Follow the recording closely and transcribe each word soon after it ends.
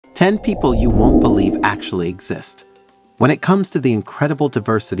10 people you won't believe actually exist. When it comes to the incredible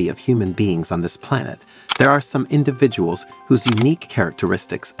diversity of human beings on this planet, there are some individuals whose unique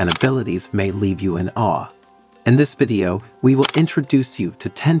characteristics and abilities may leave you in awe. In this video, we will introduce you to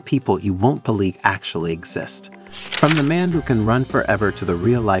 10 people you won't believe actually exist. From the man who can run forever to the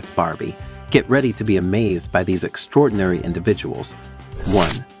real-life Barbie, get ready to be amazed by these extraordinary individuals.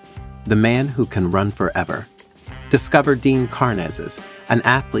 1. The man who can run forever. Discover Dean Karnazes, an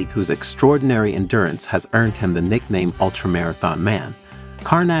athlete whose extraordinary endurance has earned him the nickname Ultramarathon Man.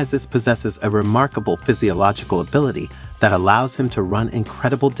 Karnazes possesses a remarkable physiological ability that allows him to run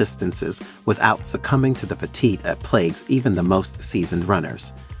incredible distances without succumbing to the fatigue that plagues even the most seasoned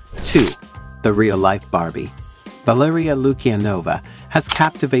runners. 2. The real-life Barbie. Valeria Lukianova has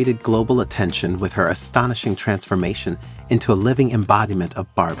captivated global attention with her astonishing transformation into a living embodiment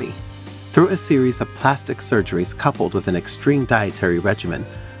of Barbie. Through a series of plastic surgeries coupled with an extreme dietary regimen,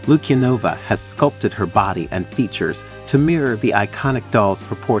 Lukianova has sculpted her body and features to mirror the iconic doll's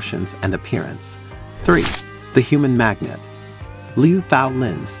proportions and appearance. 3. The human magnet. Liu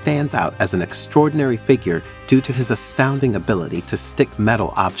Faolin stands out as an extraordinary figure due to his astounding ability to stick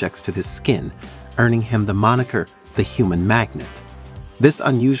metal objects to his skin, earning him the moniker the human magnet. This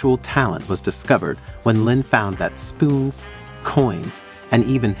unusual talent was discovered when Lin found that spoons, coins, and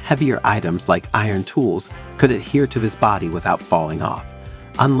even heavier items like iron tools could adhere to his body without falling off.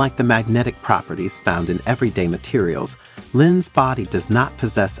 Unlike the magnetic properties found in everyday materials, Lin's body does not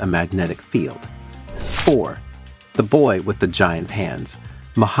possess a magnetic field. 4. The boy with the giant hands.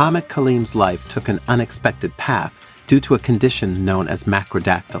 Muhammad Kalim's life took an unexpected path due to a condition known as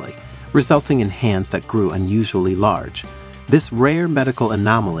macrodactyly, resulting in hands that grew unusually large. This rare medical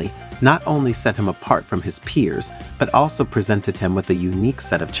anomaly not only set him apart from his peers, but also presented him with a unique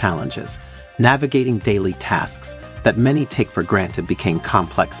set of challenges. Navigating daily tasks that many take for granted became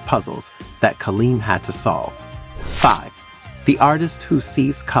complex puzzles that Kalim had to solve. 5. The artist who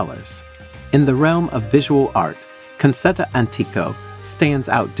sees colors. In the realm of visual art, Concetta Antico stands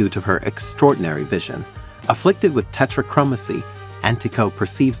out due to her extraordinary vision. Afflicted with tetrachromacy, Antico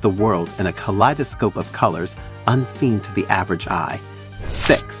perceives the world in a kaleidoscope of colors unseen to the average eye.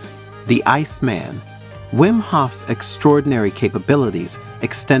 6. The Iceman. Wim Hof's extraordinary capabilities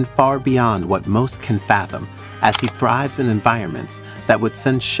extend far beyond what most can fathom, as he thrives in environments that would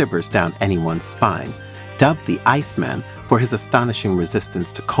send shivers down anyone's spine. Dubbed the Iceman for his astonishing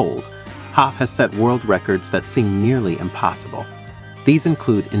resistance to cold, Hoff has set world records that seem nearly impossible. These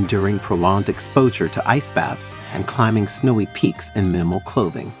include enduring prolonged exposure to ice baths and climbing snowy peaks in minimal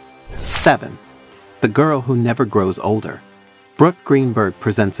clothing. 7. The girl who never grows older. Brooke Greenberg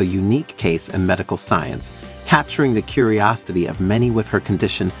presents a unique case in medical science, capturing the curiosity of many with her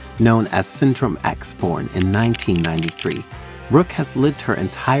condition known as Syndrome X, born in 1993. Brooke has lived her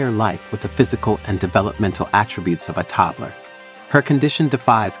entire life with the physical and developmental attributes of a toddler. Her condition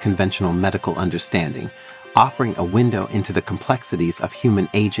defies conventional medical understanding, offering a window into the complexities of human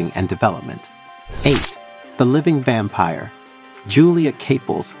aging and development. 8. The living vampire. Julia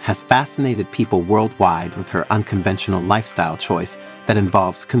Caples has fascinated people worldwide with her unconventional lifestyle choice that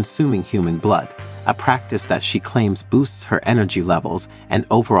involves consuming human blood, a practice that she claims boosts her energy levels and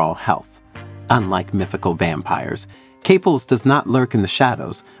overall health. Unlike mythical vampires, Caples does not lurk in the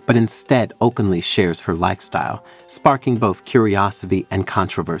shadows, but instead openly shares her lifestyle, sparking both curiosity and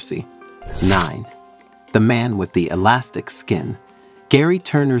controversy. 9. The man with the elastic skin. Gary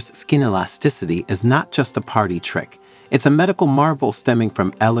Turner's skin elasticity is not just a party trick. It's a medical marvel stemming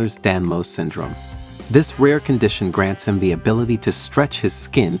from Ehlers-Danlos syndrome. This rare condition grants him the ability to stretch his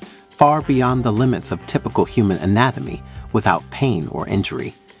skin far beyond the limits of typical human anatomy without pain or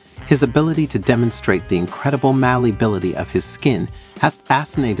injury. His ability to demonstrate the incredible malleability of his skin has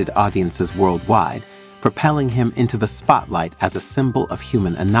fascinated audiences worldwide, propelling him into the spotlight as a symbol of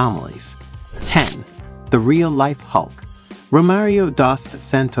human anomalies. 10. The real-life Hulk. Romario dos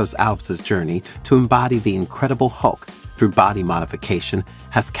Santos Alves' journey to embody the Incredible Hulk through body modification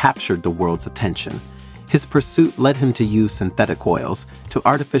has captured the world's attention. His pursuit led him to use synthetic oils to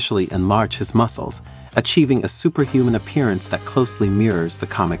artificially enlarge his muscles, achieving a superhuman appearance that closely mirrors the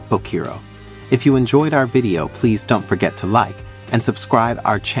comic book hero. If you enjoyed our video, please don't forget to like and subscribe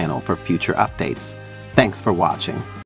our channel for future updates. Thanks for watching.